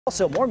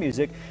Also, more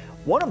music.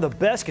 One of the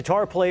best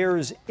guitar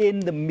players in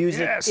the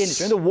music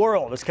industry, in the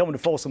world, is coming to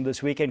Folsom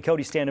this weekend.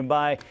 Cody's standing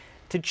by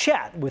to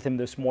chat with him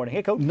this morning.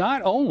 Hey, Cody.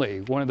 Not only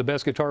one of the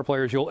best guitar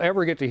players you'll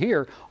ever get to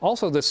hear,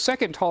 also the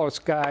second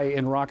tallest guy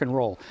in rock and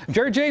roll.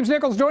 Jared James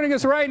Nichols joining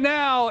us right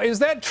now. Is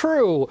that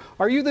true?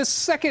 Are you the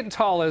second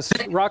tallest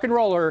rock and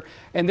roller,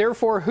 and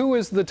therefore who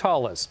is the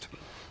tallest?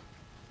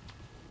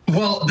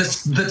 Well,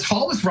 the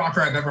tallest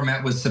rocker I've ever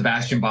met was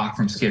Sebastian Bach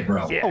from Skid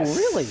Row. Yes. Oh,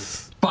 really?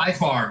 By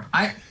far.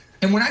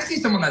 And when I see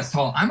someone that's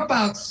tall, I'm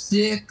about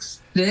 6'6",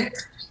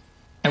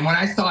 and when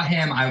I saw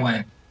him, I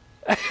went,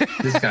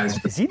 this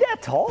guy's... Is he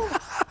that tall?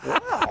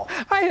 Wow.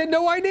 I had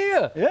no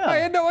idea. Yeah. I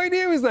had no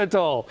idea he was that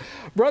tall.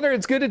 Brother,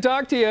 it's good to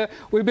talk to you.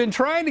 We've been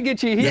trying to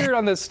get you here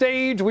on the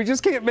stage. We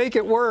just can't make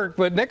it work,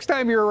 but next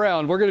time you're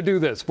around, we're going to do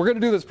this. We're going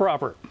to do this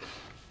proper.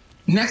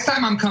 Next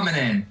time I'm coming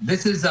in,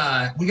 this is,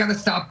 we got to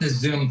stop this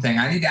Zoom thing.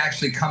 I need to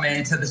actually come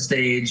into the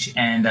stage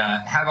and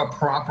have a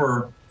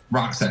proper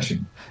rock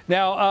session.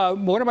 Now,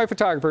 one of my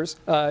photographers,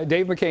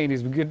 Dave McCain,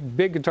 he's a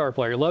big guitar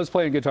player, loves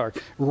playing guitar,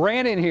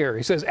 ran in here.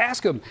 He says,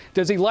 ask him,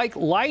 does he like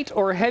light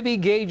or heavy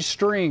gauge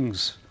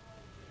strings?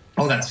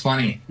 Oh, that's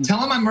funny. Tell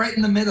him I'm right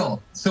in the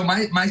middle. So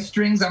my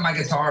strings on my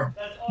guitar,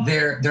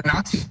 they're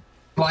not too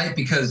light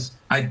because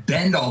I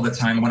bend all the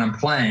time when I'm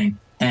playing.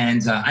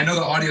 And I know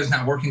the audio is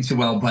not working too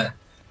well, but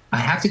I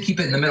have to keep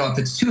it in the middle. If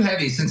it's too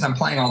heavy, since I'm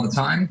playing all the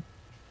time,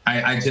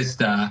 I just,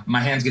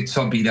 my hands get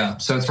so beat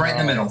up. So it's right in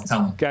the middle.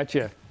 Tell him.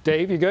 Gotcha.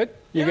 Dave, you good?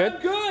 You good?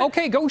 I'm good.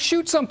 Okay, go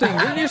shoot something.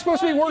 You're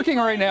supposed to be working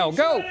right now.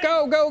 Go,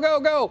 go, go, go,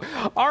 go.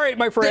 All right,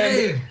 my friend.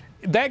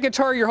 Dave. That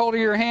guitar you're holding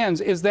in your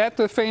hands, is that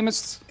the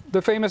famous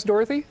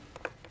Dorothy?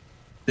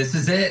 This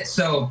is it.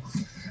 So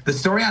the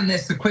story on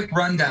this, the quick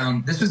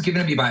rundown, this was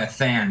given to me by a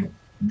fan.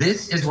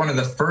 This is one of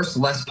the first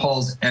Les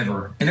Pauls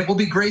ever, and it will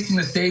be gracing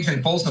the stage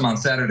in Folsom on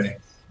Saturday.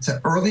 It's an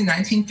early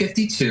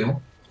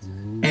 1952.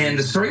 And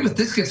the story with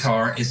this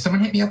guitar is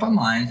someone hit me up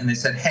online and they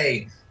said,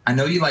 hey, I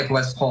know you like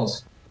Les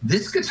Pauls.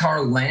 This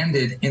guitar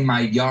landed in my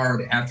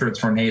yard after a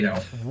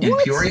tornado in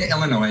Peoria,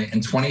 Illinois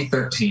in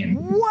 2013.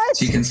 What?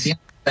 So you can see on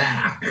the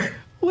back.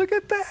 Look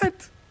at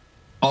that.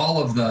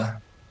 All of the,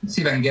 let's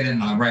see if I can get it in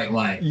the right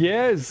light.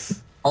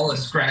 Yes. All the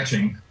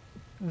scratching.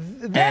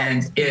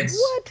 And it's,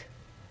 what?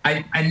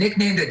 I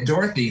nicknamed it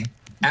Dorothy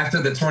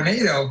after the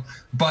tornado,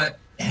 but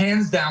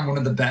hands down one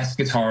of the best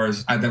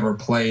guitars I've ever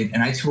played.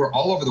 And I tour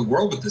all over the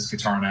world with this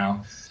guitar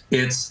now.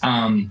 It's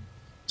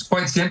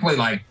quite simply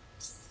like,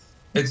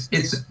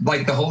 it's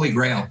like the Holy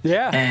Grail.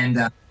 Yeah. And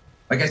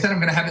like I said, I'm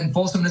going to have it in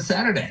Folsom this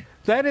Saturday.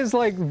 That is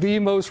like the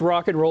most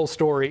rock and roll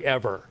story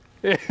ever.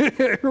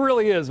 It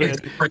really is, man.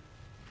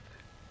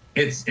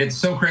 It's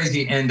so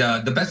crazy. And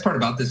the best part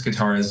about this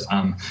guitar is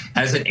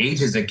as it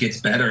ages, it gets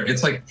better.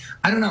 It's like,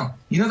 I don't know.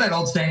 You know that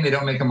old saying, they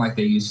don't make them like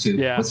they used to?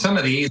 Yeah. But some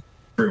of these,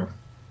 true.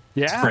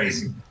 Yeah. It's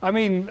crazy. I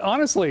mean,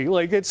 honestly,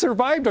 like it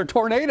survived a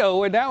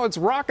tornado and now it's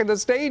rocking the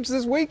stage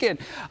this weekend.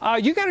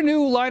 You got a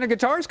new line of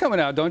guitars coming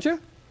out, don't you?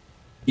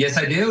 Yes,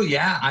 I do.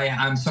 Yeah,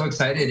 I'm so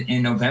excited.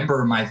 In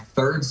November, my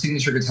third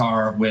signature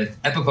guitar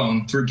with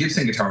Epiphone through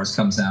Gibson Guitars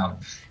comes out.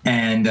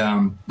 And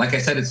like I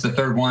said, it's the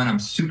third one. I'm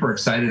super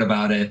excited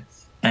about it.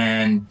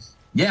 And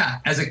yeah,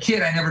 as a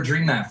kid, I never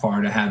dreamed that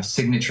far to have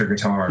signature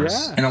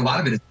guitars. Yeah. And a lot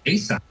of it is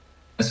based on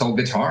this old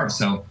guitar.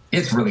 So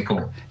it's really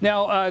cool.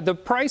 Now, the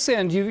price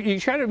end,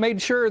 you kind of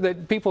made sure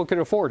that people could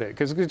afford it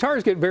because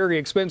guitars get very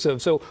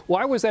expensive. So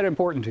why was that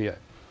important to you?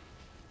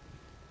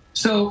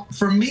 So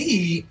for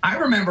me, I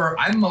remember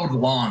I mowed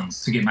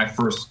lawns to get my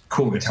first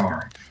cool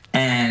guitar.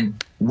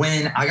 And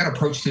when I got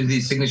approached to do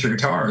these signature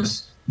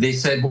guitars, they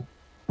said, well,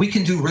 we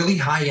can do really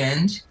high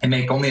end and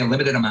make only a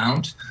limited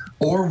amount,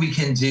 or we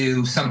can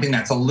do something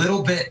that's a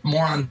little bit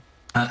more on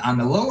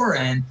the lower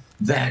end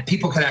that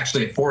people could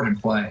actually afford and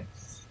play.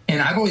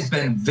 And I've always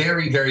been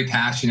very, very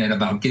passionate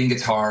about getting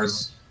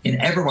guitars in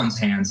everyone's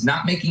hands,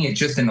 not making it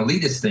just an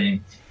elitist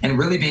thing, and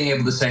really being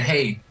able to say,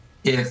 hey,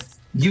 if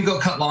you go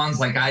cut lawns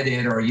like I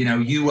did, or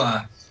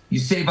you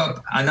save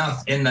up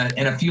enough in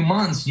a few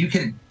months, you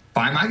can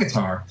buy my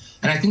guitar.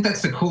 And I think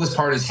that's the coolest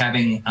part, is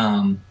having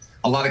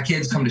a lot of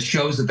kids come to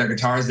shows with their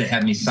guitars. They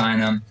have me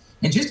sign them,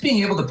 and just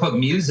being able to put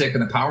music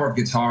and the power of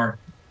guitar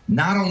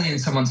not only in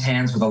someone's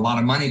hands with a lot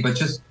of money, but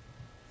just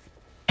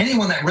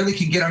anyone that really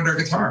can get under a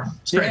guitar.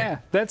 It's great. Yeah,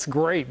 that's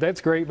great.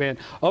 That's great, man.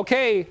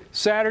 Okay,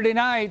 Saturday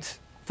night,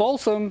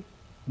 Folsom.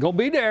 Go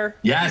be there.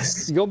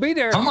 Yes. Go be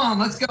there. Come on,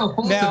 let's go.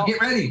 Folsom, now, get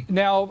ready.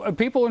 Now,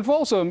 people in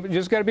Folsom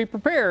just got to be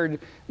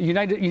prepared. You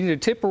need to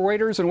tip your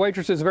waiters and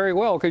waitresses very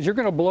well, because you're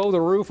going to blow the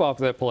roof off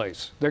that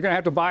place. They're going to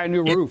have to buy a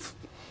new roof.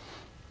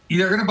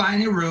 They're going to buy a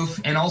new roof.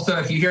 And also,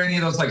 if you hear any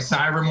of those like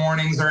siren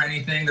warnings or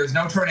anything, there's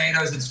no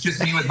tornadoes. It's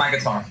just me with my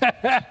guitar.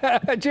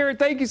 Jared,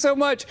 thank you so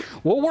much.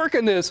 We'll work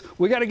on this.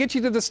 We got to get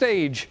you to the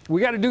stage.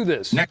 We got to do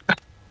this. Next time.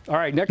 All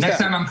right, next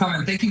time I'm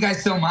coming. Thank you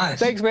guys so much.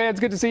 Thanks, man. It's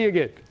good to see you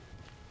again.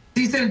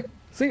 See you soon.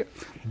 See you.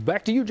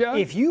 Back to you, John.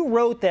 If you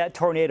wrote that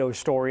tornado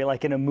story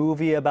like in a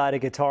movie about a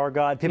guitar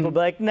god, people would be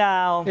like,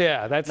 no.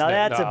 Yeah, that's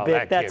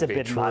a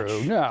bit true.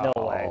 much. No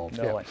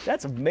way.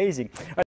 That's amazing.